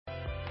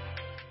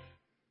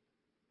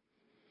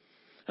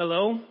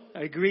Hello,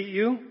 I greet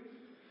you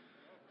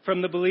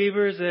from the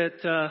believers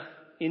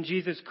in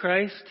Jesus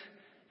Christ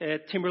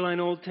at Timberline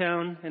Old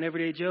Town and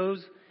Everyday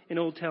Joe's in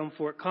Old Town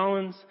Fort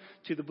Collins,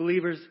 to the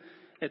believers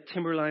at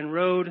Timberline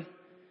Road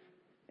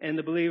and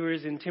the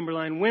believers in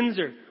Timberline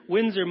Windsor.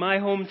 Windsor, my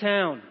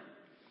hometown.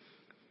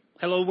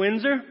 Hello,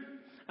 Windsor.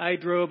 I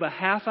drove a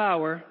half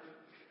hour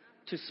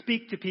to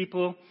speak to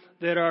people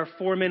that are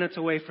 4 minutes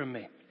away from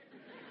me.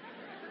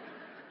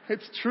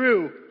 It's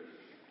true.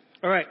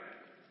 All right.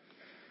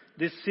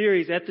 This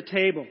series, At the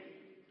Table,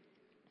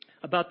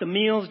 about the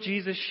meals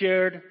Jesus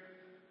shared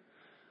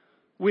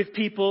with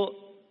people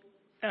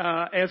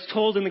as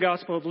told in the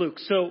Gospel of Luke.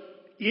 So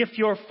if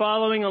you're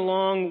following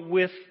along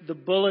with the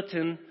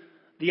bulletin,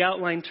 the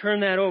outline, turn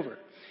that over.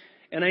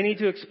 And I need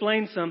to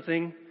explain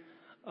something.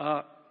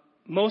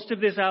 Most of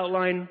this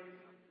outline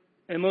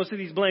and most of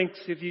these blanks,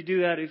 if you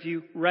do that, if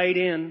you write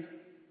in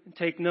and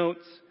take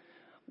notes,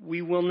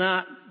 we will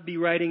not be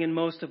writing in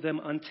most of them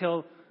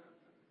until,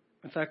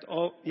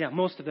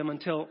 most of them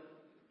until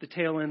the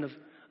tail end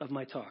of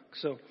my talk.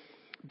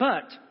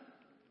 But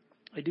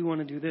I do want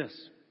to do this.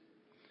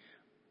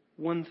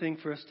 One thing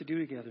for us to do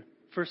together.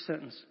 First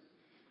sentence.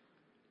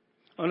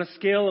 On a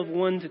scale of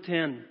 1 to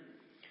 10,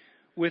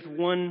 with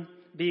 1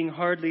 being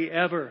hardly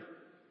ever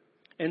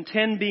and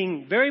 10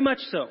 being very much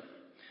so,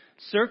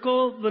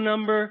 circle the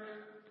number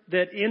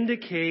that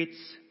indicates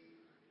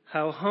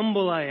how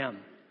humble I am.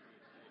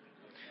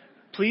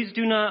 Please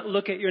do not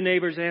look at your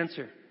neighbor's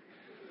answer.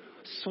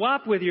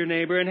 Swap with your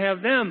neighbor and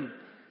have them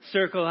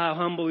circle how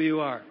humble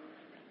you are.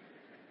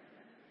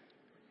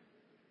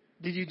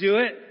 Did you do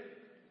it?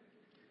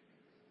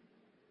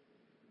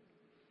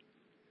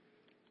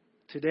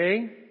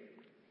 Today,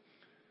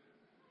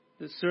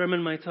 the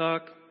sermon, my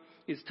talk,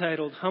 is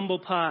titled Humble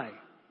Pie.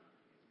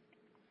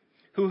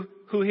 Who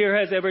here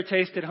has ever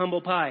tasted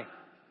humble pie?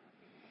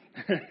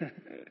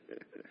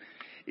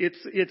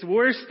 It's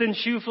worse than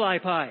shoe fly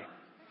pie.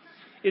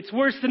 It's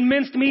worse than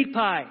minced meat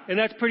pie, and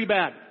that's pretty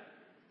bad.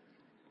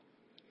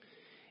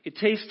 It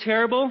tastes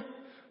terrible,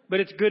 but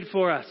it's good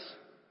for us.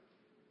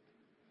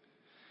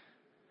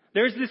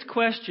 There's this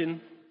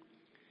question: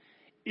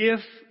 if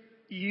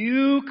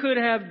you could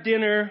have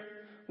dinner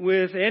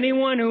with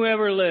anyone who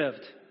ever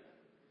lived,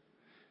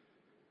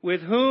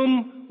 with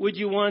whom would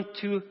you want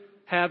to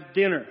have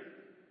dinner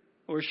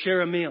or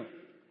share a meal?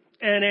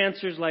 And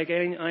answers like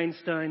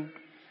Einstein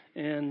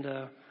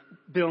and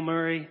Bill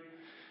Murray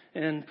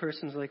and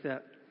persons like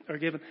that are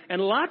given. And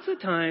lots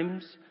of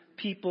times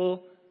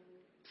people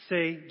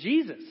say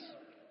Jesus.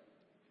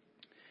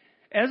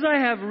 As I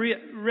have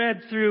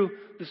read through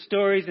the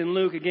stories in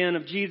Luke again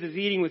of Jesus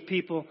eating with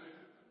people,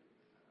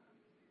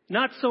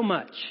 not so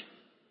much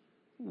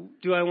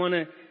do I want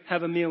to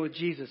have a meal with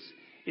Jesus.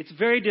 It's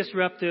very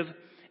disruptive,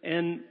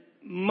 and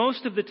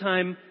most of the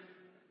time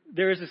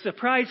there is a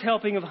surprise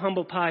helping of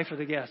humble pie for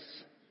the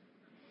guests.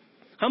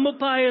 Humble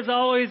pie is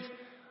always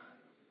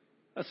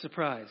a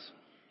surprise.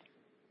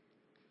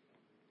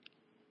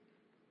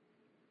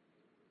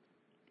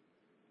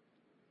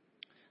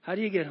 How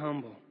do you get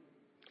humble?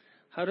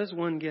 How does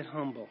one get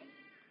humble?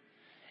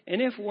 And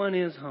if one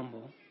is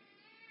humble,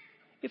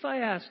 if I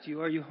asked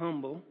you, are you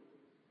humble?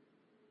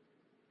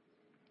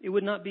 It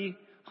would not be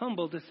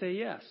humble to say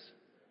yes.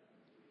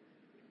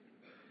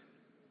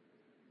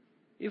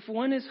 If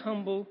one is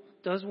humble,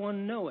 does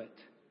one know it?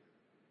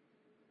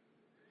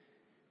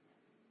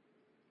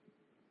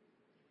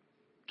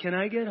 Can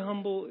I get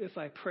humble if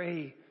I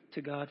pray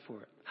to God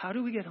for it? How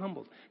do we get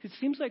humbled? It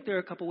seems like there are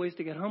a couple ways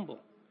to get humble.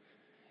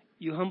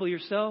 You humble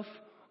yourself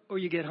or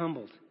you get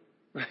humbled,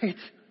 right?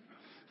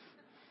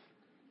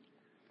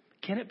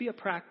 Can it be a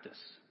practice?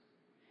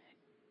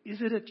 Is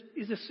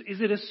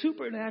it a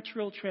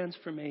supernatural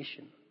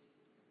transformation?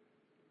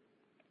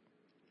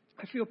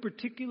 I feel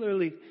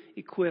particularly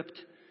equipped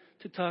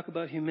to talk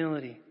about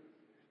humility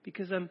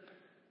because I'm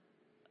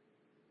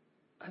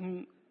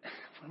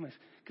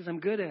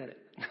good at it.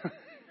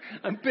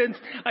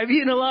 I've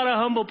eaten a lot of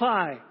humble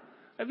pie.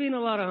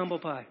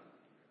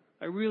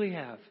 I really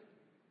have.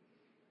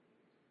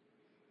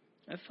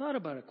 I've thought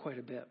about it quite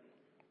a bit.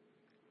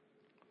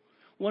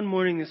 One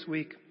morning this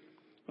week,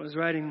 I was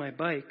riding my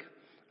bike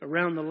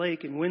around the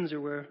lake in Windsor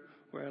where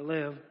I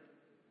live.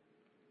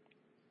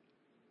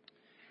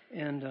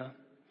 And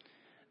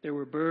there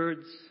were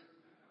birds,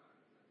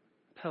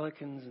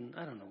 pelicans, and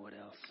I don't know what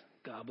else.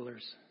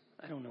 Gobblers.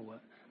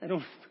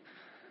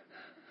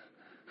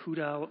 Hoot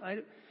owl.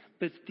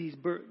 But these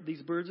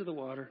birds of the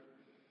water.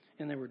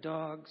 And there were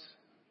dogs.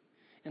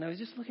 And I was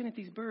just looking at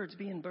these birds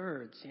being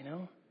birds, you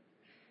know.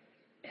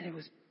 And it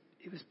was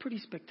pretty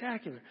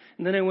spectacular.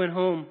 And then I went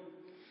home.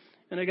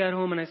 And I got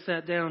home and I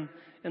sat down.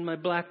 And my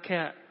black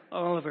cat,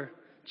 Oliver,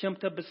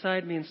 jumped up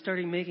beside me and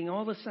started making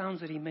all the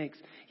sounds that he makes.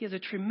 He has a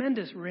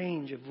tremendous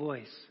range of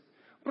voice.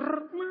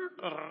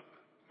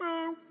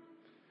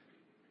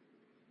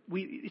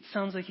 It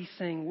sounds like he's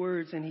saying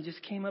words, and he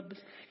just came up,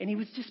 and he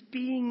was just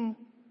being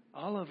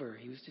Oliver.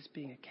 He was just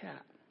being a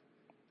cat.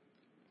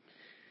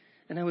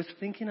 And I was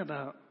thinking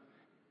about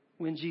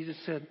when Jesus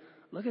said,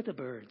 look at the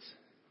birds.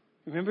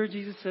 Remember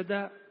Jesus said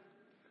that?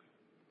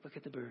 Look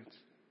at the birds.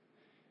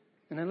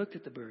 And I looked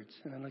at the birds,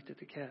 and I looked at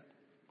the cat.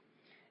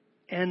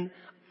 And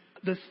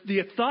the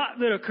thought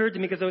that occurred to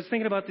me, because I was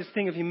thinking about this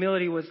thing of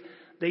humility, was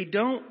they're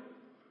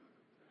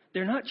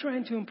not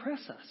trying to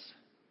impress us.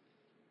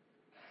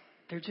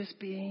 They're just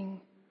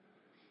being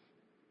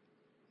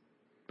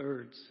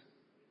birds,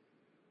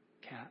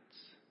 cats,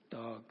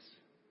 dogs.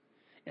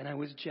 And I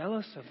was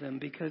jealous of them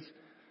because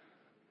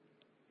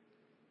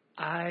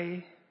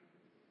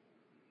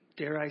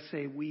dare I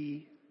say,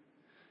 we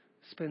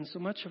spend so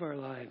much of our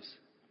lives.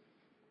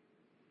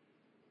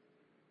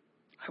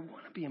 I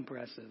want to be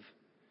impressive.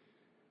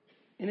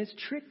 And it's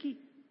tricky.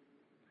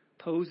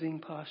 Posing,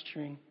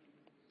 posturing.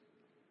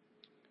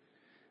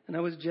 And I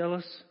was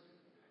jealous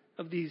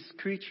of these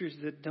creatures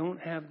that don't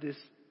have this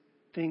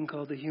thing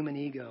called the human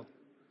ego.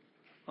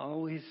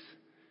 Always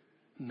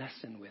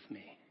messing with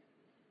me.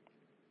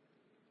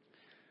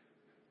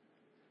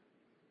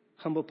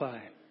 Humble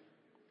pie.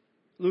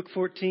 Luke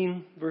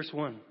 14, verse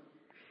 1.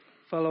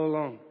 Follow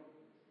along.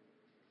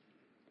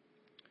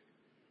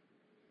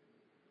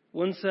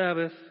 One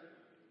Sabbath,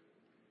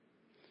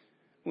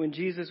 when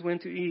Jesus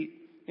went to eat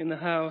in the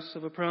house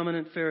of a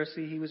prominent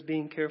Pharisee, he was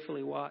being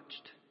carefully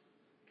watched.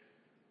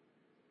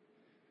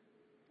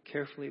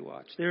 Carefully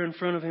watched. There in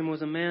front of him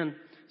was a man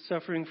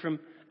suffering from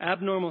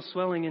abnormal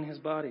swelling in his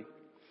body.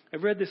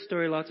 I've read this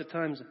story lots of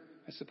times,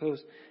 I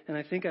suppose, and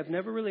I think I've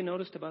never really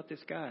noticed about this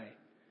guy.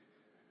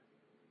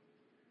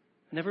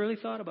 I never really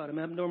thought about him,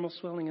 abnormal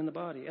swelling in the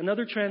body.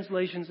 Another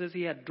translation says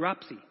he had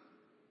dropsy.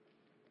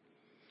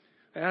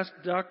 I asked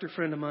a doctor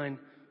friend of mine,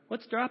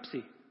 what's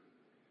dropsy?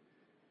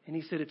 And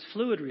he said it's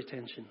fluid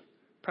retention,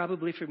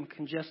 probably from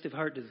congestive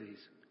heart disease.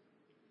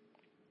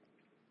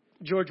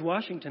 George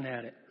Washington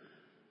had it.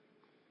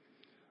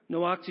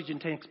 No oxygen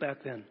tanks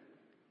back then.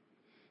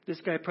 This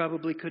guy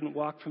probably couldn't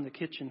walk from the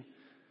kitchen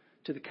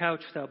to the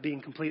couch without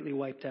being completely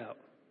wiped out.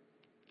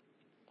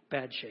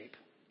 Bad shape.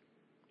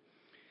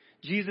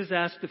 Jesus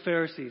asked the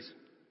Pharisees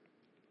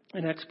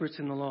and experts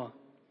in the law,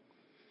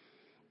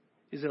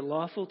 is it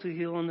lawful to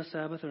heal on the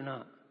Sabbath or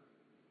not?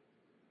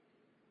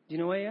 Do you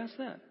know why he asked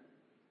that?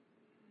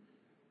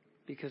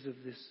 Because of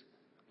this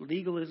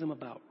legalism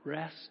about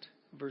rest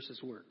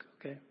versus work,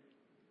 okay?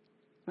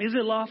 Is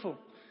it lawful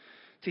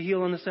to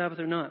heal on the Sabbath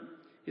or not?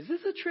 Is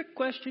this a trick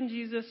question,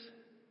 Jesus?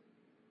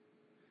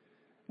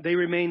 They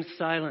remained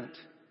silent.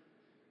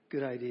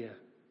 Good idea.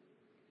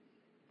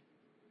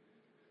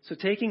 So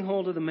taking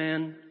hold of the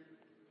man,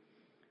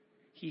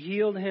 he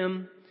healed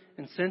him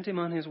and sent him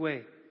on his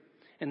way.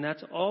 And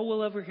that's all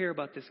we'll ever hear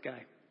about this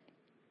guy.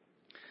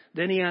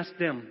 Then he asked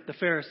them, the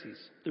Pharisees,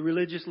 the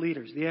religious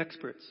leaders, the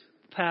experts,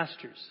 the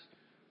pastors,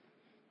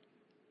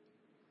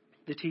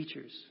 the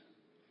teachers.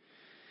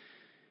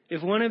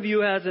 If one of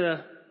you has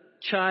a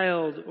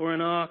child or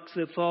an ox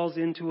that falls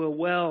into a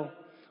well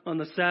on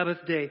the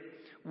Sabbath day,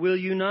 will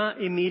you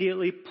not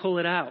immediately pull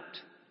it out?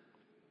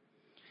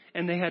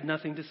 And they had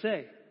nothing to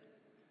say.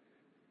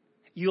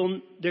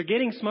 They're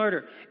getting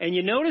smarter. And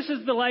you notice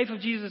as the life of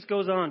Jesus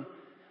goes on,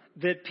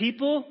 that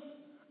people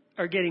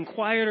are getting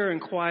quieter and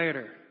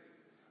quieter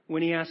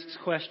when he asks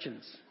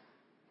questions.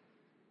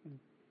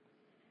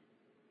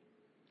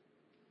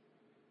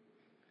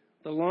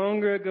 The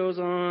longer it goes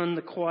on,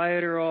 the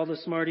quieter all the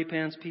smarty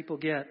pants people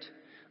get.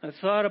 I've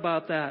thought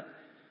about that.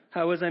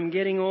 How as I'm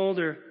getting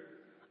older,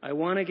 I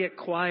want to get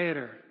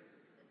quieter.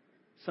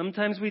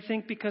 Sometimes we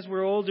think because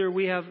we're older,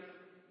 we have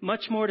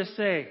much more to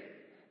say.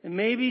 And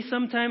maybe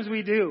sometimes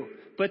we do.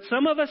 But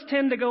some of us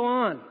tend to go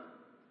on.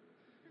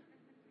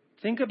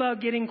 Think about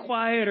getting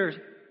quieter.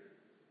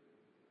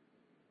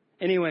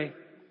 Anyway,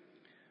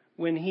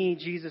 when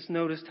Jesus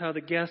noticed how the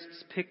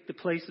guests picked the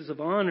places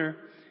of honor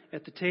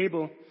at the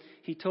table,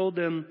 he told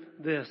them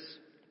this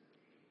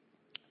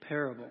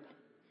parable.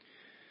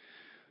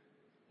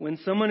 When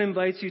someone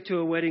invites you to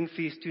a wedding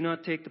feast, do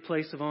not take the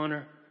place of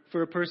honor,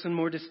 for a person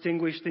more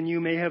distinguished than you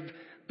may have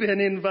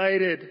been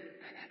invited.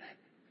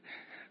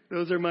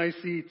 Those are my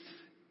seats.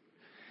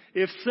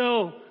 If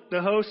so,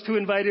 the host who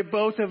invited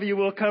both of you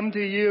will come to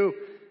you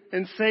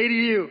and say to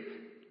you,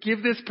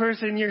 give this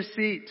person your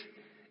seat.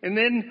 And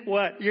then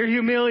what? You're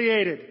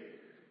humiliated.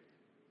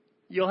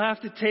 You'll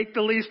have to take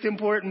the least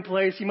important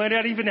place. You might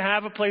not even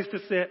have a place to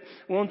sit.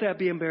 Won't that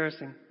be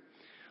embarrassing?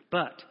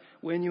 But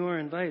when you are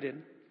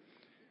invited,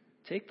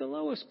 take the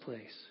lowest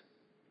place,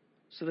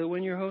 so that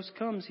when your host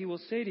comes, he will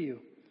say to you,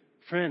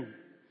 friend,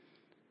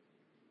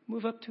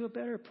 move up to a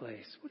better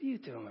place. What are you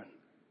doing?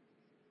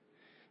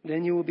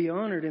 Then you will be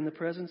honored in the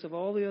presence of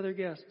all the other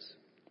guests.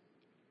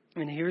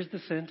 And here's the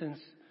sentence,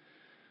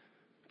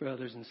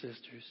 brothers and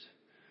sisters.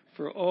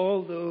 For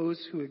all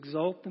those who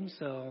exalt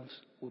themselves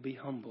will be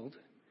humbled,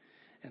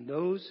 and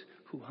those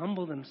who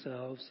humble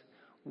themselves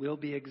will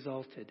be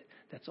exalted.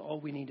 That's all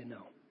we need to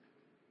know.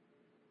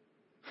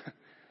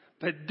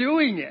 But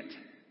doing it.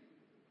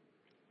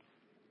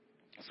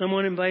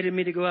 Someone invited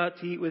me to go out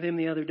to eat with him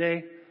the other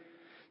day,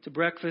 to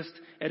breakfast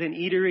at an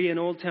eatery in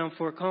Old Town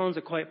Fort Collins,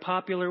 a quite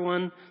popular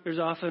one. There's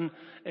often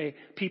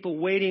people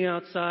waiting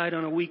outside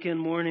on a weekend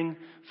morning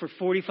for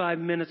 45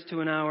 minutes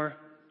to an hour.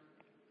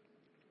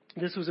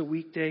 This was a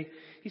weekday.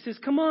 He says,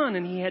 come on.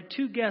 And he had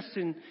 2 guests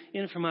in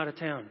from out of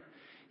town.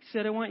 He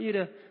said, I want you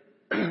to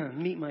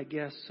meet my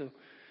guests. So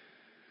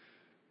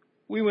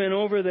we went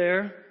over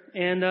there.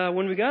 And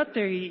when we got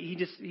there,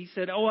 he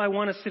said, oh, I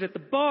want to sit at the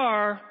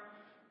bar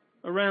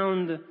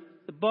around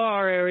the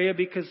bar area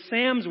because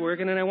Sam's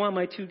working and I want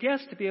my 2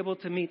 guests to be able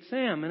to meet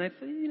Sam. And I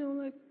said,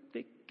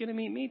 they're going to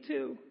meet me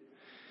too.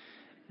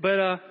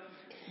 But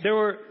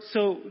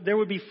there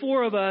would be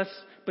 4 of us,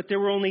 but there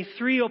were only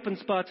 3 open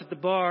spots at the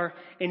bar.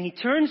 And he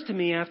turns to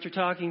me after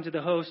talking to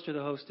the host or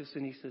the hostess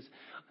and he says,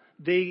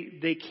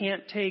 they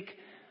can't take,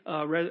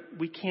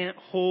 we can't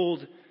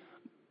hold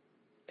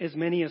as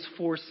many as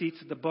 4 seats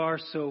at the bar,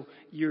 so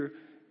you're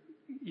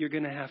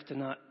going to have to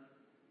not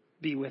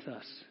be with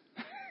us.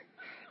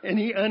 And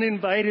he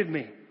uninvited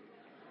me.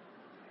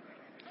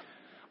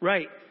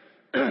 Right.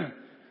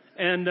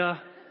 And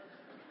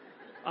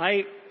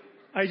I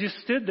just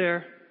stood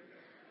there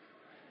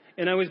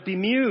and I was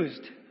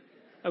bemused.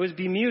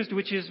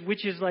 Which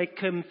is like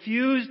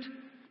confused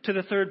to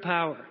the 3rd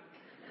power.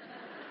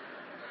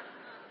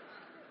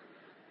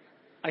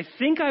 I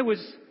think I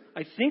was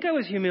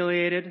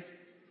humiliated.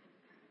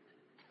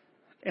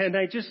 And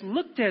I just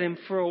looked at him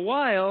for a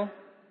while.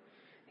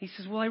 He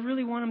says, well, I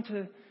really want him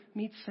to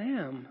meet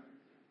Sam.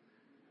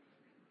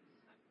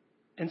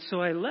 And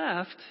so I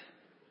left.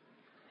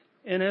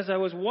 And as I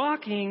was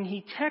walking,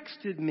 he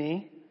texted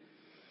me.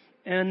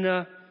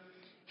 And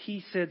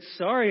he said,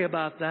 sorry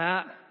about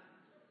that.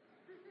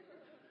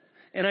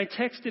 And I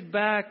texted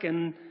back,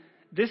 and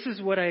this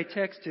is what I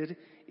texted.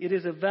 It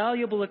is a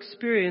valuable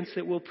experience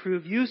that will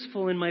prove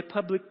useful in my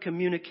public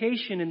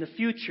communication in the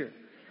future.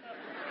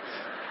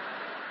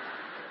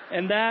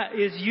 And that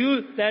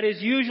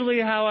is usually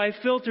how I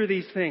filter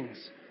these things.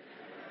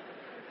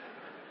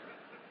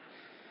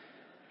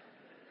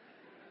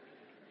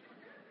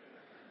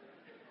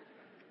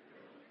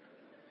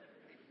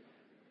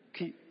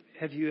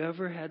 Have you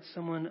ever had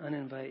someone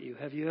uninvite you?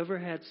 Have you ever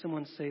had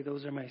someone say,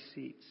 those are my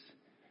seats?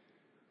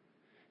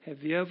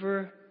 Have you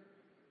ever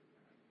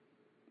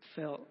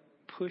felt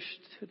pushed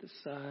to the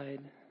side,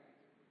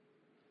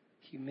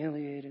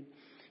 humiliated?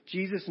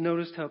 Jesus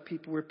noticed how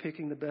people were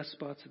picking the best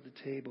spots at the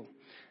table.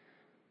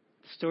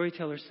 The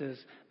storyteller says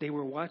they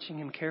were watching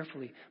him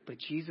carefully, but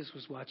Jesus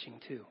was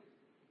watching too.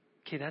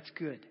 Okay, that's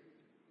good.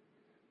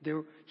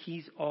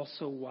 He's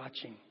also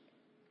watching.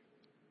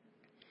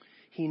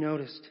 He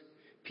noticed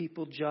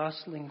people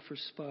jostling for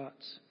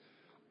spots.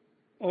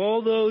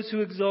 All those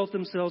who exalt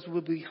themselves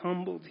will be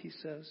humbled, he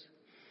says.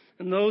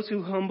 And those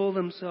who humble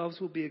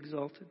themselves will be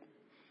exalted.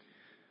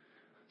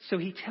 So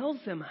he tells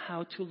them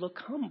how to look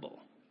humble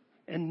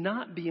and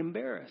not be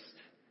embarrassed.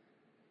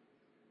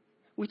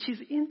 Which is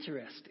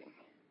interesting.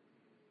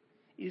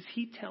 Is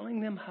he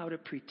telling them how to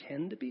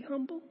pretend to be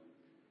humble?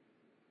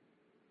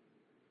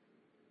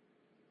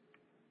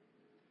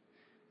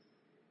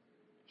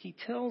 He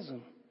tells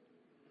them,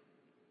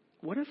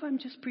 what if I'm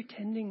just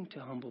pretending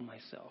to humble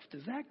myself?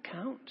 Does that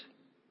count?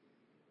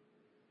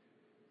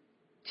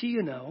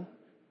 Do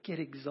get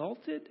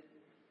exalted?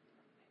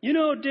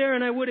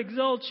 Darren, I would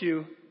exalt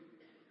you.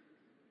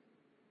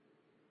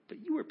 But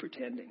you were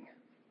pretending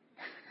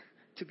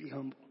to be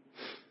humble.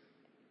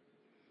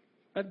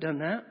 I've done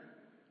that.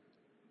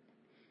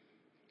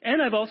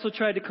 And I've also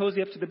tried to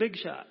cozy up to the big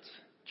shots,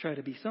 try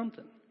to be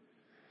something.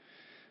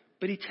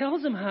 But he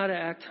tells them how to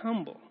act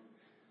humble.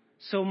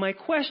 So my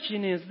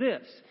question is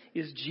this.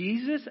 Is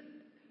Jesus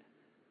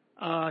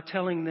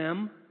telling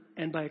them,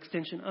 and by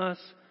extension us,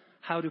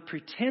 how to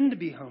pretend to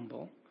be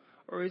humble?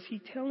 Or is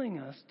he telling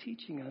us,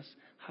 teaching us,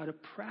 how to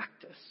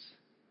practice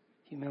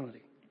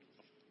humility?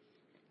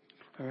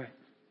 All right.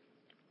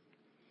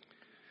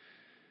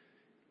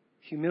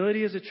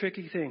 Humility is a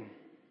tricky thing.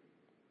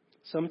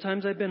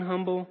 Sometimes I've been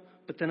humble,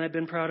 but then I've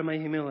been proud of my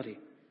humility.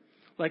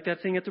 Like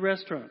that thing at the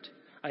restaurant.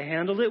 I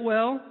handled it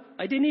well.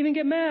 I didn't even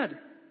get mad.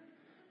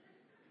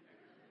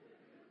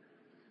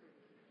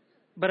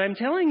 But I'm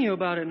telling you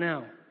about it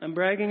now. I'm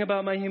bragging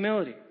about my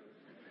humility.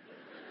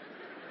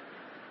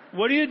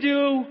 What do you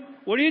do?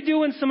 What do you do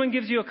when someone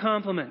gives you a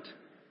compliment?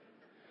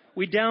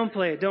 We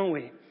downplay it, don't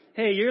we?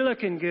 Hey, you're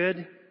looking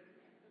good.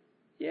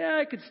 Yeah,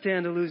 I could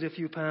stand to lose a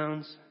few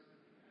pounds.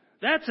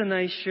 That's a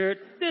nice shirt.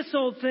 This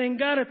old thing,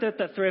 got it at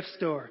the thrift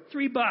store.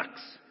 $3.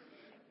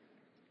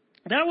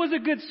 That was a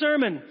good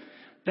sermon.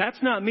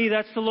 That's not me,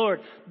 that's the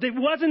Lord. It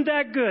wasn't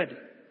that good.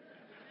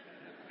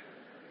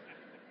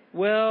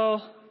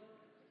 Well,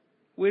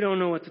 we don't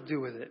know what to do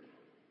with it.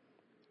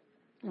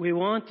 We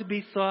want to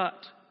be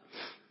thought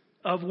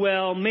of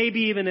well,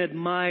 maybe even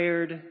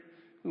admired.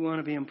 We want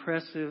to be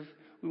impressive.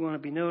 We want to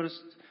be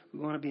noticed. We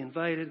want to be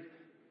invited.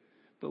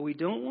 But we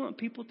don't want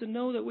people to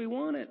know that we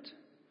want it.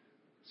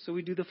 So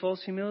we do the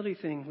false humility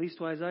thing,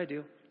 leastwise I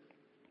do.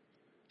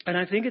 And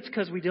I think it's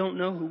because we don't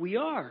know who we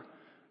are.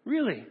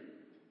 Really.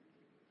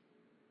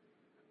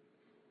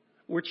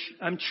 We're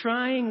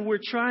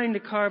trying to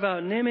carve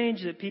out an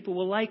image that people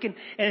will like. And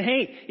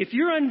hey, if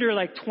you're under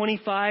like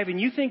 25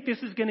 and you think this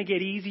is going to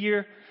get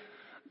easier,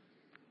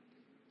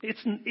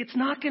 it's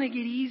not going to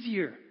get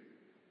easier.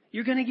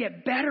 You're going to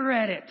get better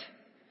at it.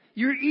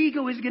 Your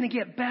ego is going to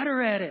get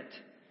better at it.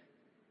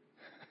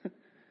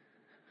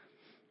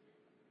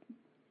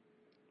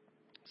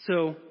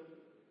 So,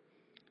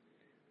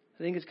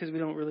 I think it's because we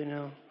don't really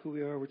know who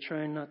we are. We're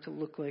trying not to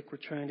look like we're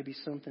trying to be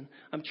something.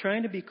 I'm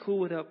trying to be cool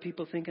without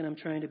people thinking I'm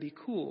trying to be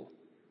cool.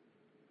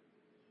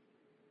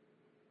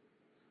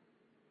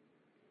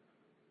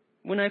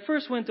 When I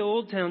first went to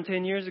Old Town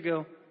 10 years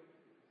ago,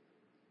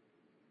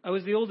 I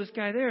was the oldest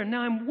guy there, and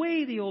now I'm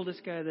way the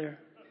oldest guy there.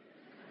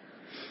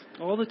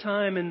 All the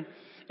time,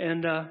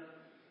 and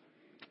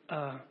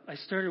I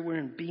started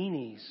wearing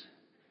beanies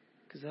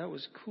because that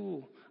was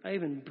cool. I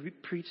even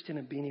preached in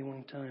a beanie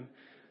one time.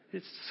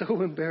 It's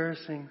so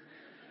embarrassing.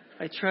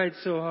 I tried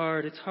so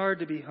hard. It's hard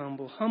to be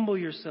humble. Humble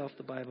yourself,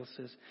 the Bible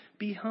says.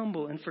 Be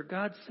humble, and for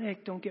God's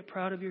sake, don't get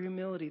proud of your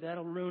humility.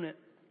 That'll ruin it.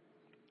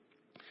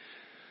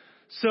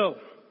 So,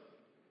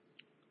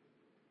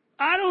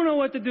 I don't know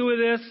what to do with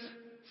this,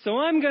 so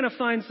I'm going to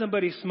find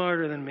somebody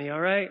smarter than me,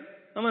 all right?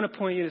 I'm going to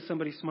point you to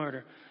somebody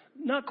smarter.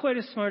 Not quite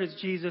as smart as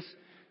Jesus,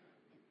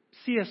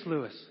 C.S.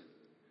 Lewis.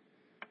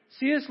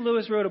 C.S.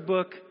 Lewis wrote a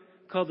book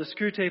called The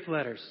Screwtape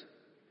Letters.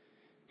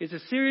 It's a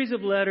series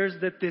of letters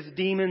that this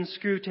demon,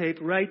 Screwtape,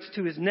 writes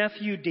to his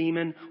nephew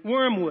demon,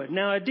 Wormwood.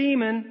 Now, a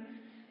demon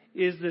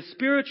is the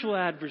spiritual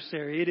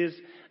adversary. It is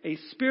a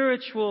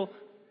spiritual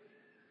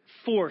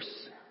force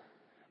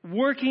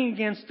working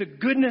against the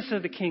goodness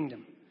of the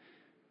kingdom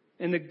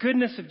and the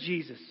goodness of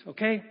Jesus,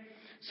 okay?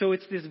 So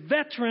it's this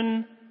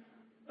veteran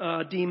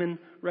demon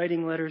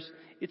writing letters.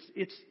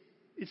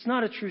 It's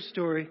not a true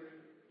story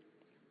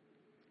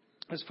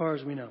as far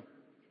as we know.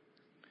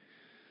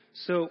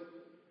 So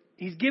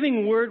he's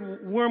giving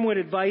Wormwood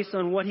advice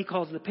on what he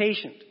calls the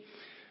patient.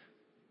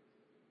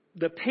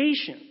 The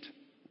patient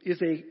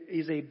is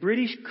a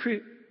British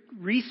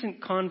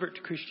recent convert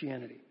to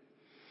Christianity.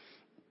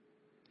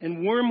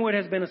 And Wormwood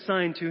has been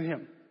assigned to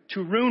him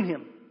to ruin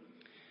him.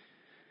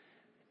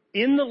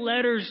 In the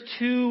letters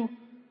to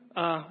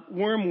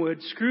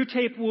Wormwood,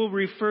 Screwtape will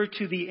refer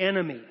to the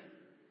enemy.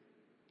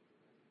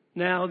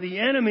 Now, the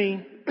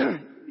enemy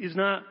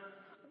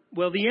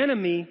the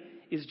enemy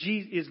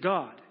is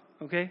God,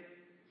 okay?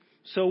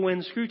 So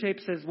when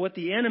Screwtape says what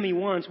the enemy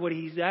wants, what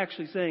he's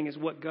actually saying is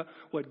what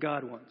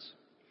God wants.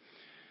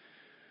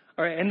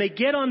 All right, and he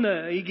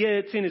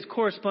gets in his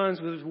correspondence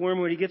with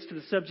Wormwood, he gets to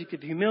the subject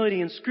of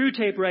humility, and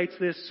Screwtape writes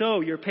this: so,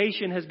 your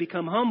patient has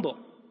become humble.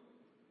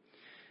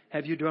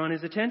 Have you drawn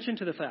his attention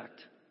to the fact?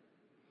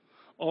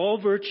 All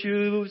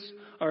virtues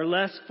are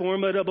less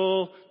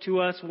formidable to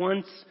us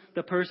once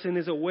the person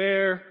is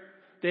aware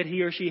that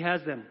he or she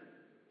has them.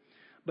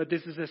 But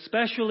this is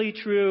especially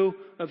true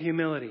of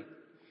humility.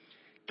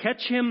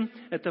 Catch him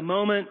at the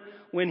moment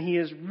when he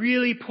is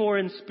really poor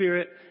in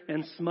spirit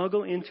and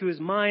smuggle into his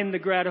mind the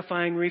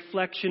gratifying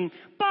reflection,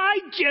 by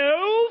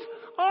Jove,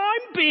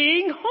 I'm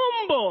being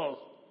humble.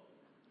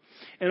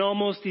 And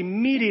almost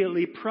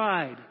immediately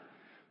pride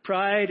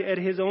at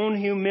his own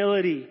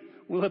humility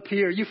will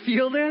appear. You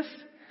feel this?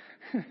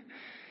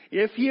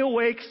 If he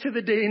awakes to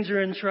the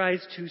danger and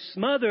tries to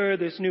smother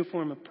this new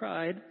form of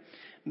pride,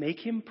 make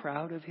him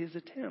proud of his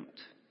attempt.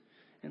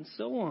 And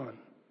so on.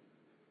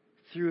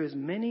 Through as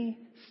many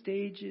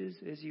stages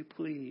as you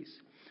please.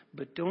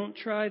 But don't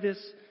try this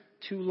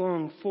too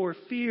long, for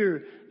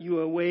fear you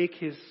awake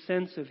his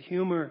sense of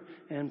humor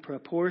and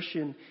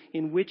proportion,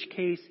 in which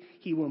case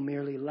he will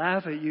merely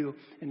laugh at you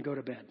and go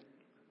to bed.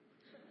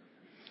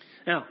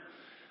 Now,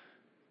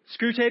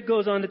 Screwtape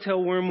goes on to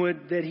tell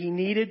Wormwood that he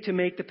needed to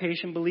make the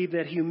patient believe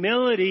that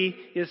humility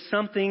is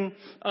something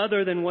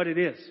other than what it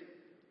is.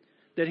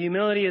 That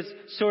humility is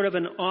sort of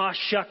an aw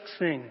shucks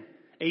thing,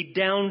 a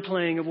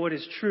downplaying of what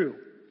is true.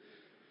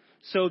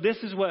 So this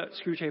is what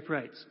Screwtape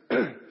writes.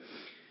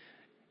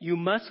 You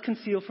must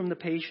conceal from the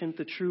patient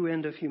the true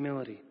end of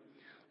humility.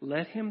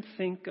 Let him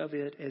think of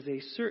it as a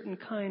certain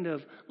kind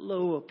of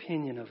low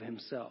opinion of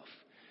himself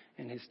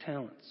and his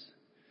talents.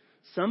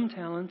 Some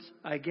talents,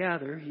 I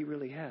gather, he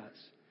really has.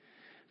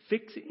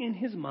 Fix in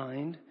his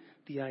mind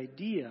the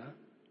idea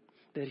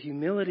that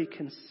humility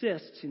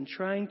consists in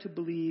trying to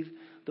believe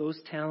those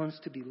talents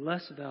to be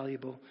less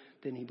valuable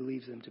than he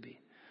believes them to be.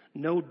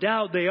 No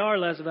doubt they are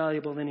less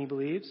valuable than he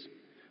believes,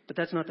 but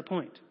that's not the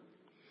point.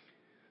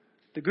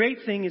 The great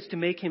thing is to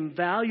make him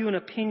value an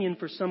opinion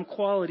for some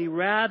quality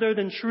rather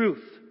than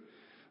truth,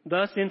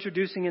 thus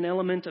introducing an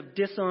element of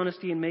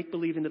dishonesty and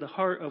make-believe into the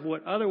heart of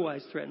what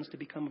otherwise threatens to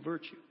become a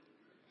virtue.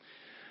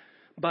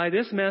 By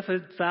this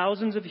method,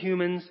 thousands of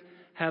humans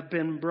have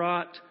been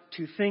brought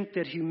to think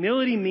that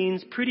humility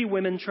means pretty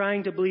women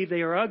trying to believe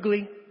they are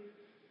ugly,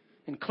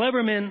 and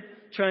clever men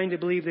trying to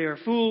believe they are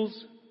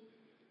fools.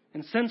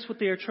 And since what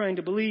they are trying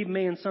to believe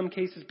may in some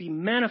cases be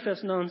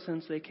manifest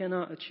nonsense they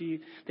cannot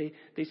achieve,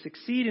 they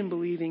succeed in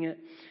believing it,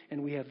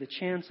 and we have the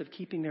chance of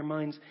keeping their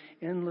minds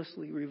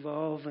endlessly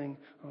revolving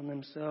on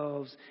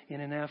themselves in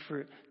an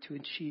effort to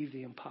achieve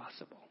the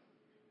impossible.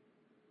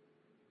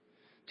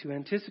 To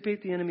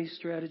anticipate the enemy's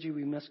strategy,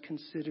 we must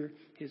consider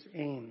his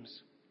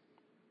aims.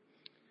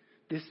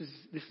 This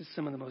is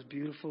some of the most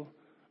beautiful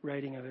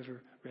writing I've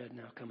ever read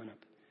now coming up.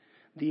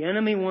 The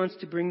enemy wants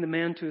to bring the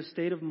man to a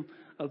state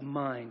of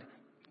mind.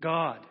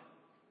 God,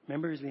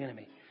 remember, is the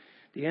enemy.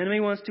 The enemy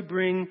wants to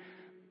bring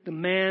the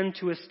man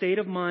to a state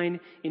of mind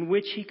in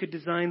which he could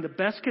design the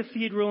best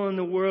cathedral in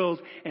the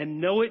world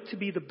and know it to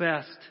be the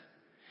best,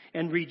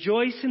 and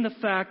rejoice in the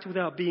fact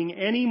without being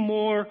any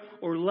more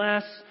or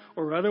less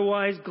or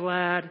otherwise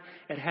glad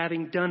at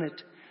having done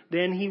it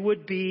than he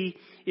would be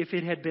if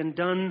it had been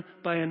done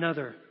by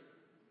another.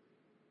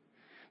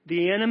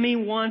 The enemy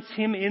wants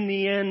him in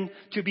the end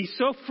to be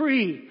so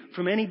free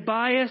from any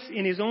bias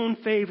in his own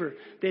favor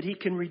that he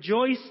can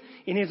rejoice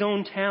in his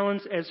own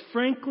talents as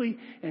frankly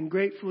and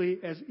gratefully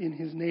as in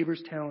his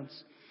neighbor's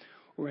talents,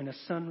 or in a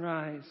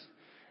sunrise,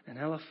 an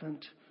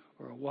elephant,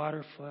 or a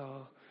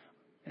waterfowl,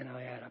 and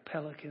I add a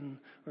pelican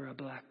or a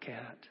black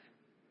cat.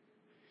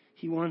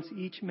 He wants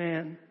each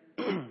man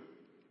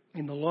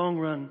in the long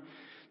run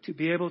to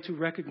be able to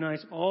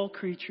recognize all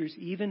creatures,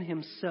 even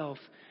himself,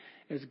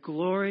 as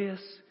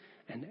glorious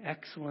and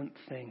excellent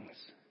things.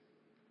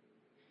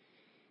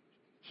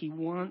 He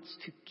wants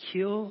to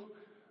kill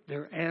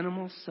their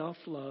animal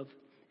self-love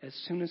as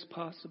soon as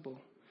possible.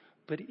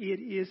 But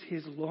it is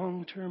his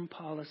long-term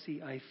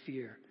policy, I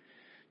fear,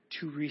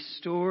 to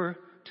restore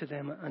to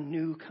them a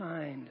new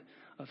kind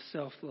of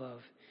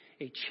self-love,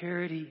 a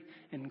charity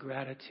and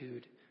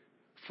gratitude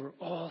for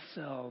all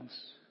selves,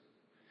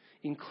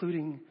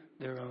 including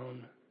their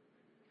own.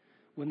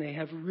 When they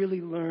have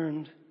really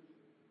learned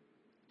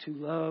to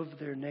love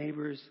their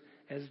neighbors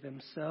as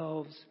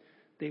themselves,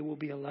 they will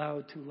be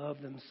allowed to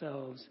love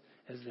themselves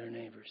as their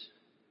neighbors.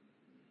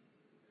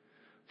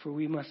 For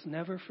we must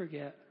never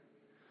forget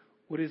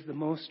what is the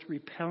most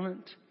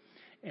repellent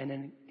and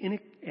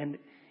an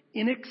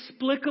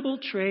inexplicable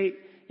trait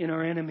in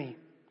our enemy.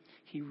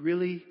 He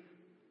really,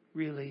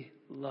 really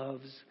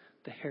loves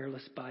the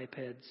hairless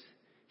bipeds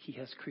he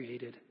has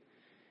created,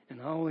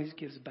 and always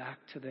gives back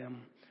to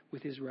them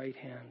with his right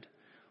hand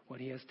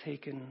what he has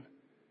taken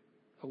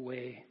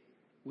away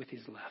with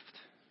his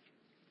left.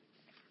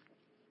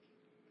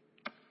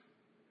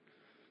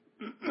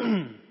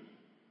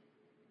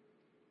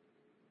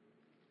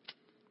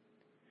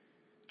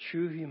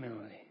 True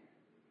humility.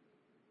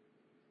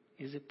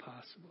 Is it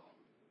possible?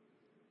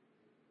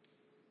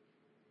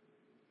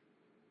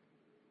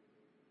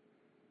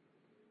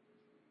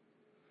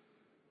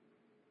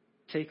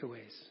 Takeaways.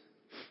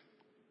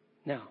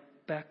 Now,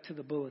 back to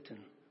the bulletin.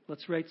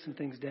 Let's write some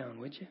things down,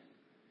 would you?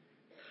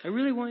 I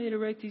really want you to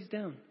write these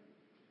down.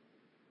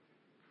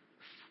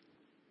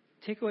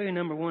 Takeaway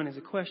number 1 is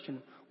a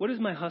question. What is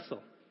my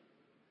hustle?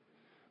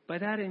 By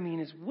that I mean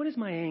is, what is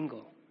my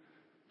angle?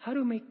 How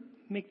do I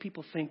make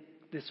people think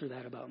this or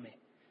that about me?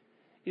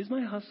 Is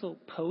my hustle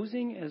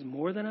posing as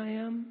more than I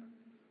am,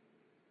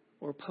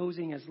 or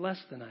posing as less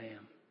than I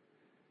am?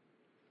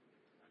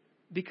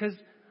 Because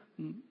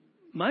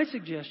my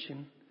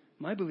suggestion,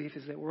 my belief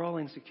is that we're all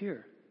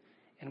insecure,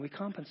 and we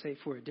compensate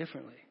for it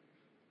differently.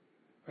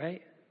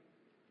 Right?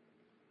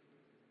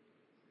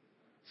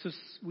 So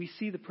we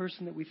see the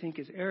person that we think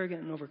is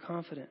arrogant and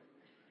overconfident,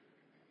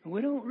 and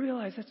we don't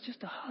realize that's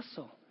just a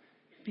hustle,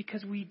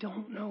 because we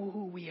don't know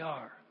who we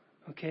are.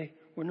 Okay?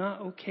 We're not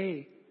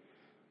okay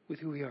with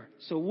who we are.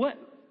 So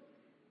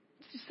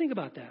just think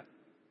about that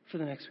for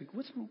the next week.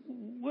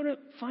 What do I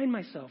find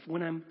myself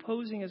when I'm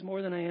posing as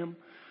more than I am,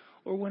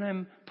 or when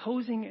I'm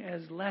posing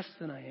as less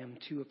than I am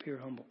to appear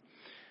humble?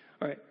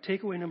 All right,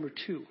 takeaway number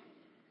 2.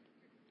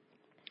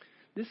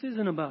 This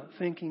isn't about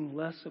thinking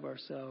less of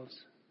ourselves.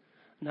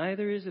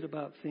 Neither is it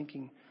about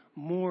thinking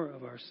more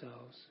of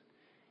ourselves.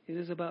 It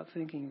is about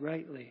thinking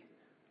rightly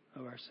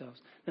of ourselves.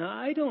 Now,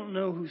 I don't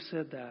know who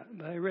said that,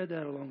 but I read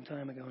that a long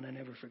time ago and I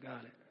never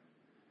forgot it.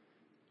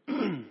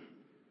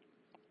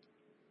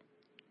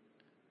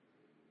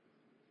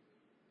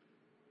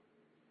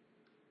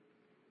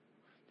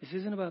 This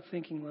isn't about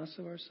thinking less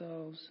of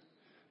ourselves.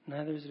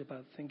 Neither is it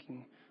about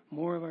thinking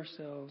more of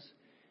ourselves.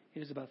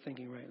 It is about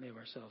thinking rightly of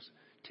ourselves.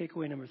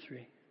 Takeaway number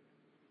 3.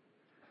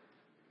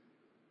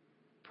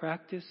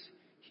 Practice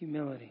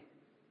humility.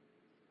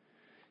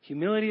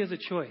 Humility is a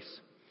choice.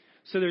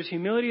 So there's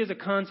humility as a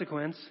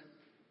consequence.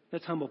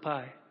 That's humble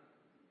pie.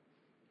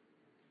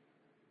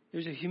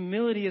 There's a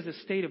humility as a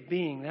state of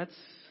being. That's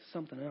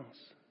something else.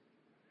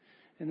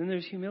 And then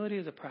there's humility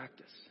as a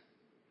practice.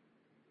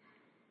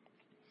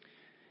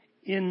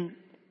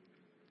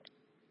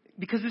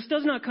 Because this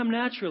does not come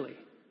naturally.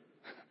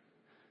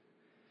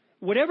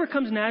 Whatever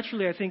comes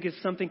naturally, I think, is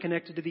something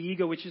connected to the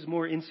ego, which is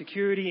more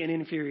insecurity and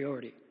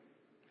inferiority.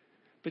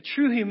 But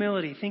true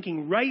humility,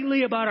 thinking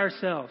rightly about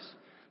ourselves,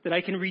 that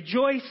I can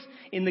rejoice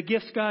in the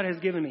gifts God has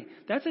given me,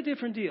 that's a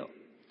different deal.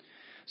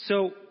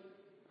 So,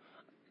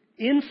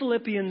 in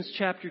Philippians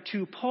chapter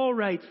 2, Paul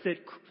writes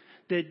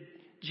that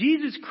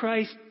Jesus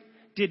Christ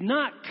did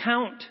not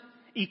count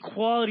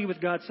equality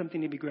with God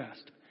something to be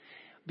grasped.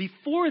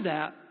 Before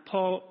that,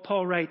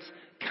 Paul writes,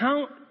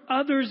 count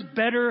others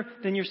better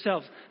than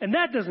yourselves. And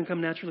that doesn't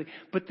come naturally.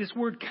 But this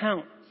word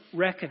count,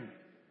 reckon,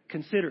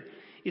 consider,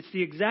 it's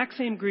the exact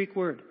same Greek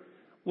word.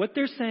 What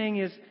they're saying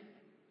is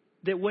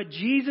that what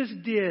Jesus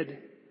did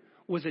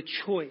was a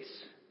choice.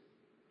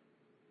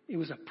 It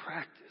was a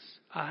practice.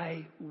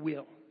 I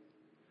will.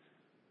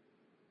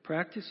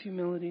 Practice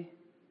humility.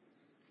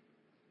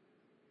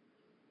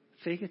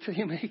 Fake it till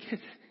you make it.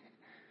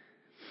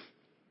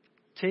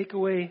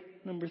 Takeaway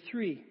number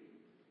 3.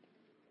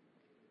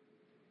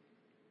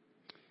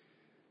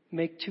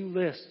 Make 2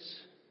 lists.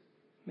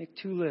 Make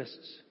 2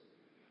 lists.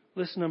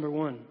 List number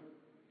 1.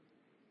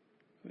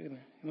 Wait a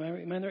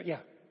minute. Am I there? Yeah.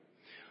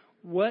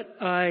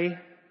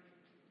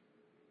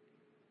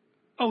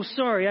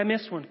 Sorry, I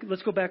missed one.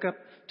 Let's go back up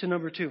to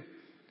number 3,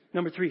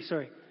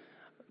 sorry.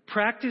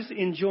 Practice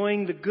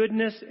enjoying the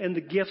goodness and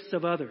the gifts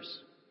of others.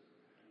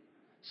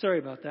 Sorry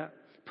about that.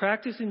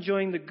 Practice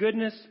enjoying the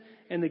goodness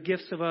and the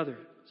gifts of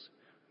others.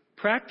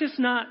 Practice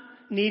not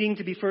needing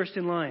to be first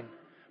in line.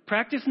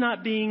 Practice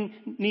not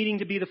needing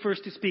to be the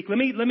first to speak. Let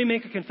me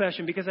make a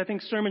confession, because I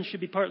think sermons should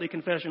be partly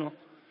confessional.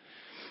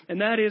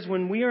 And that is,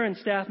 when we are in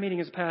staff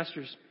meeting as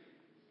pastors,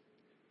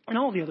 and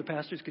all the other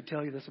pastors could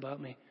tell you this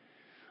about me,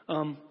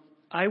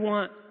 I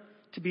want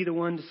to be the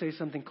one to say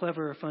something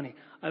clever or funny.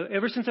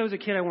 Ever since I was a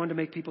kid, I wanted to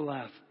make people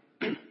laugh.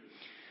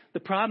 The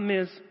problem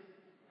is,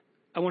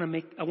 I want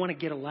to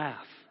get a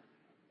laugh.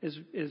 As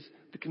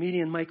the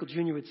comedian Michael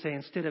Jr. would say,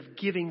 instead of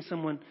giving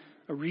someone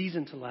a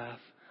reason to laugh,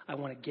 I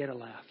want to get a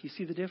laugh. You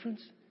see the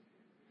difference?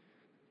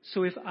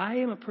 So if I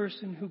am a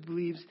person who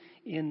believes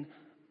in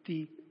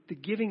the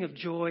giving of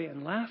joy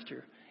and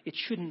laughter, it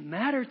shouldn't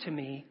matter to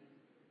me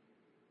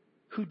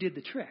who did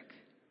the trick.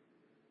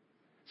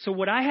 So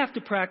what I have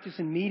to practice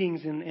in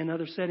meetings and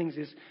other settings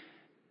is,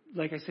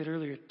 like I said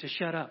earlier, to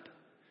shut up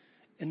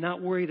and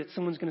not worry that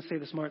someone's going to say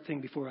the smart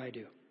thing before I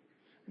do.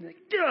 And like,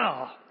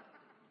 duh!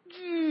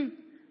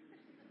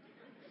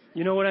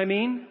 You know what I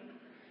mean?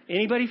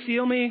 Anybody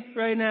feel me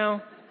right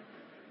now?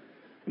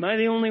 Am I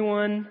the only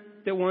one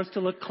that wants to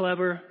look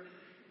clever?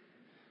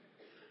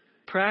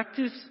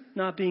 Practice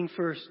not being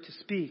first to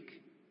speak.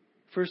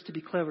 First to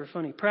be clever,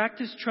 funny.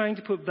 Practice trying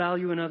to put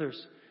value in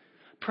others.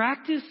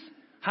 Practice,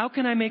 how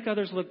can I make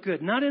others look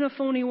good? Not in a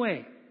phony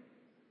way.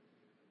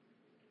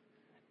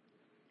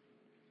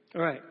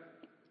 All right.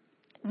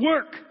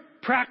 Work.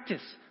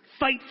 Practice.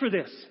 Fight for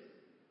this.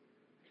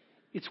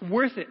 It's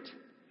worth it.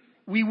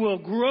 We will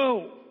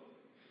grow.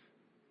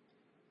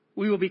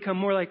 We will become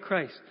more like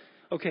Christ.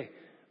 Okay.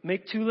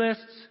 Make 2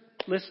 lists.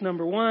 List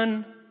number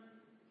 1,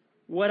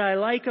 what I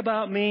like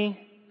about me.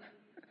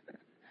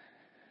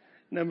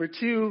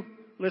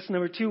 List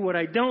number 2, what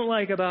I don't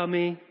like about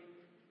me.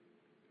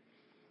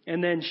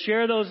 And then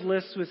share those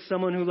lists with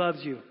someone who loves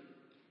you.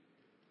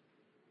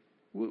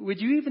 Would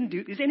you even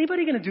is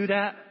anybody going to do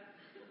that?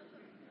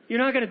 You're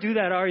not going to do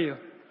that, are you?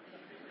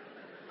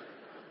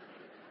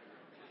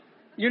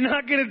 You're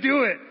not going to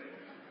do it.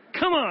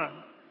 Come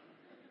on.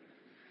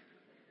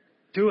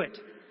 Do it.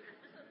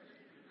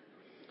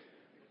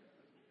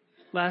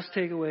 Last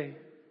takeaway.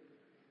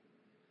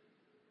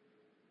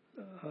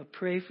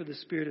 Pray for the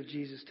Spirit of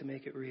Jesus to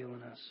make it real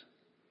in us.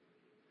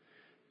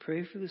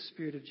 Pray for the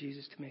Spirit of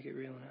Jesus to make it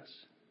real in us.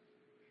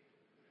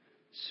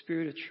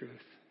 Spirit of truth.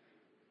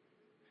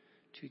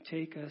 To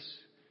take us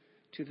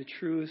to the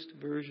truest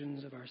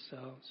versions of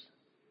ourselves.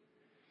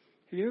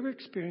 Have you ever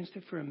experienced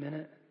it for a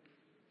minute?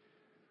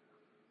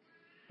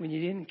 When you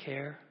didn't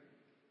care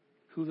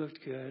who looked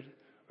good,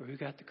 or who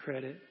got the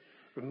credit,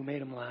 or who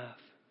made them laugh,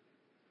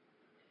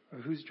 or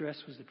whose dress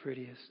was the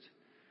prettiest,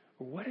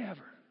 or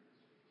whatever,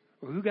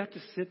 or who got to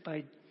sit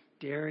by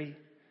Derry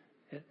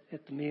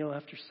at the meal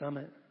after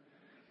Summit,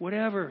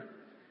 whatever.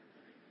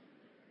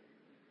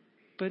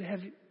 But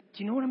do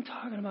you know what I'm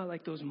talking about?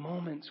 Like those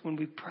moments when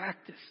we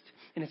practiced,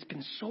 and it's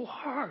been so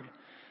hard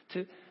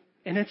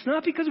and it's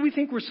not because we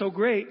think we're so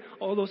great,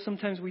 although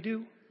sometimes we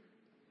do.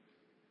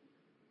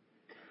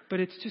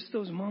 But it's just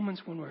those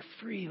moments when we're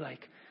free,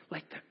 like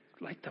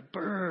the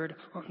bird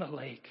on the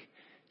lake,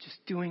 just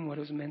doing what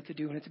it was meant to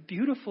do. And it's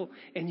beautiful,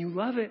 and you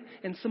love it.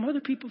 And some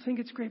other people think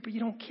it's great, but you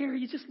don't care.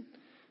 You just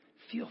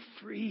feel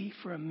free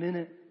for a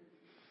minute.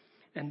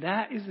 And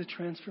that is the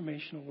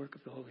transformational work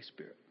of the Holy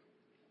Spirit.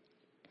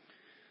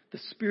 The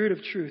Spirit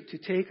of truth to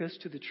take us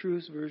to the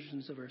truest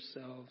versions of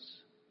ourselves.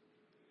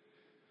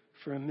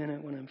 For a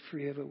minute when I'm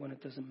free of it, when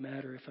it doesn't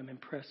matter if I'm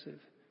impressive.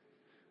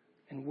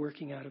 And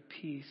working out of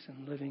peace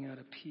and living out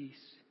of peace.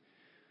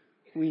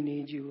 We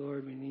need you,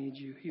 Lord. We need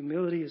you.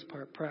 Humility is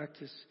part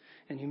practice,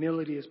 and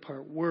humility is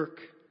part work.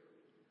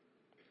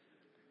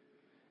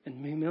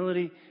 And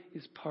humility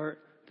is part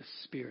the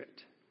Spirit.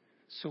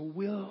 So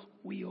will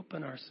we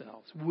open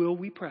ourselves? Will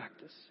we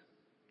practice?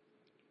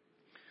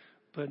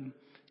 But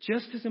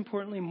just as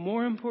importantly,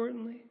 more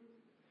importantly,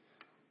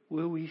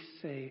 will we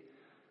say,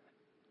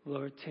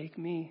 Lord, take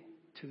me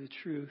to the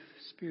truth,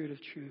 Spirit of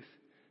truth.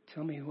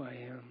 Tell me who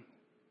I am.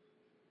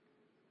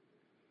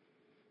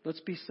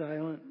 Let's be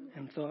silent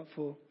and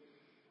thoughtful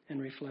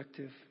and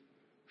reflective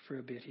for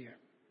a bit here.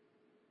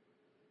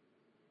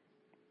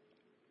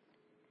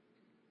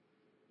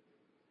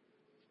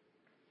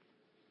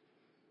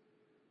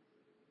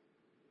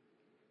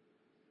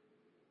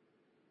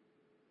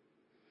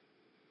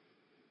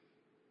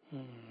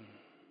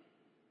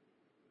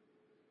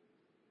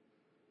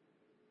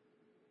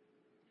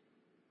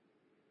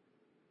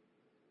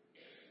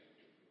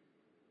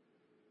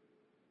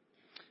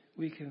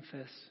 we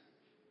confess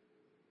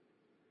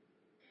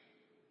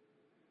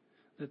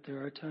that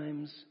there are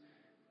times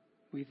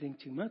we think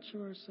too much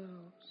of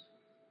ourselves.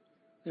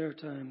 There are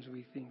times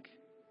we think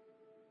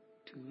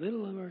too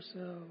little of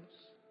ourselves.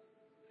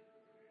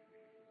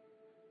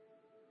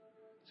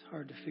 It's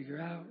hard to figure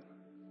out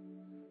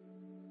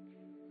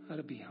how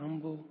to be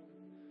humble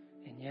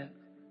and yet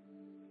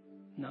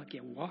not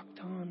get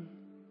walked on.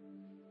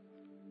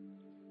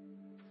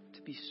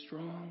 To be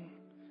strong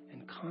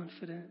and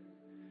confident.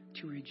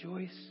 To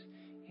rejoice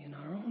in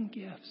our own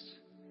gifts.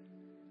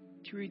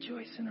 To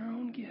rejoice in our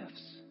own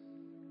gifts.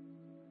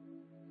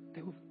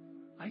 That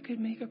I could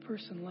make a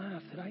person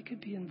laugh. That I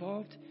could be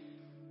involved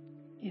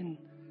in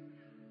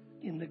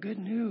the good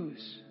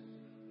news.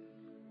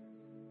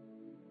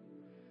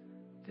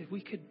 That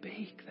we could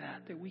bake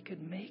that. That we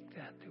could make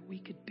that. That we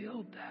could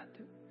build that.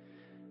 That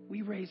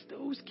we raised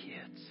those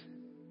kids.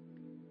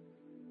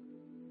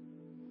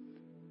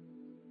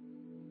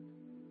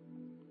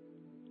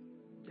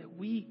 That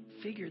we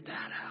figured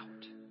that out.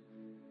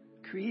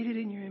 Created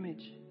in your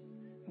image.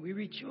 We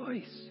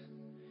rejoice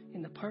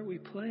in the part we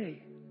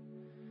play.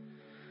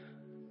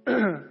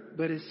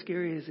 But as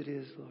scary as it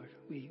is, Lord,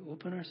 we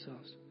open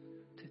ourselves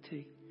to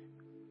take.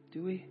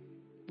 Do we?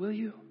 Will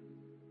you?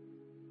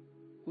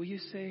 Will you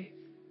say,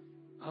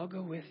 I'll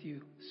go with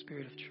you,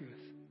 Spirit of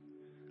truth.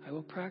 I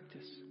will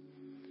practice.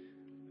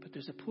 But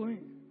there's a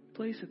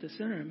place at the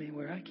center of me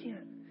where I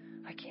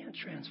can't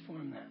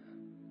transform that.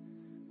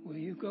 Will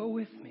you go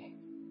with me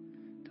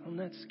on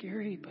that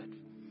scary but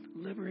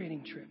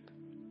liberating trip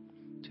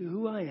to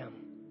who I am?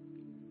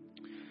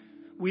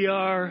 We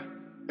are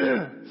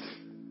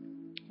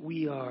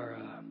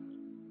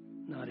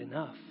not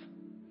enough,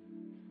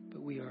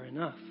 but we are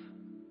enough.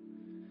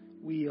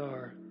 We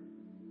are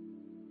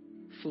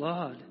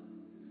flawed.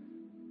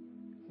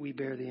 We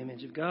bear the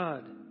image of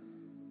God.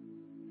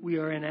 We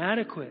are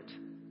inadequate.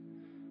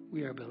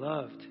 We are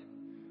beloved.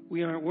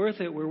 We aren't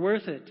worth it. We're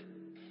worth it.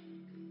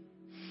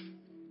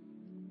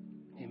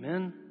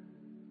 Amen.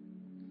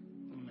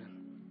 Amen.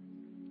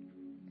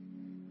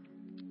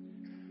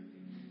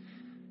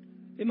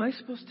 Am I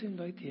supposed to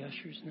invite the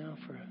ushers now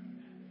for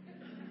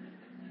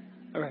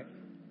All right.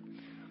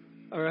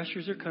 Our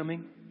ushers are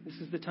coming. This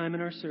is the time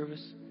in our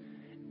service.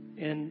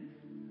 And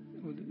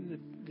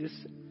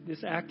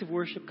this act of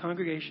worship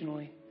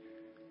congregationally,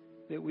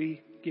 that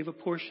we give a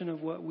portion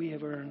of what we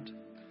have earned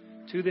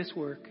to this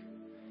work.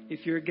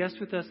 If you're a guest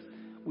with us,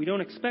 we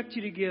don't expect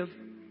you to give,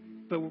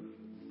 but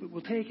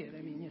we'll take it.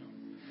 I mean,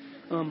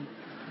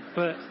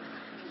 But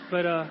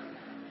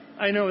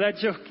I know that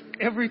joke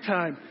every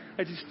time.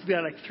 I just do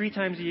that like 3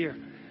 times a year.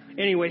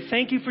 Anyway,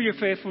 thank you for your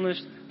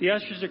faithfulness. The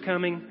ushers are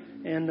coming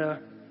and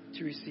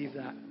to receive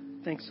that.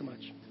 Thanks so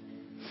much.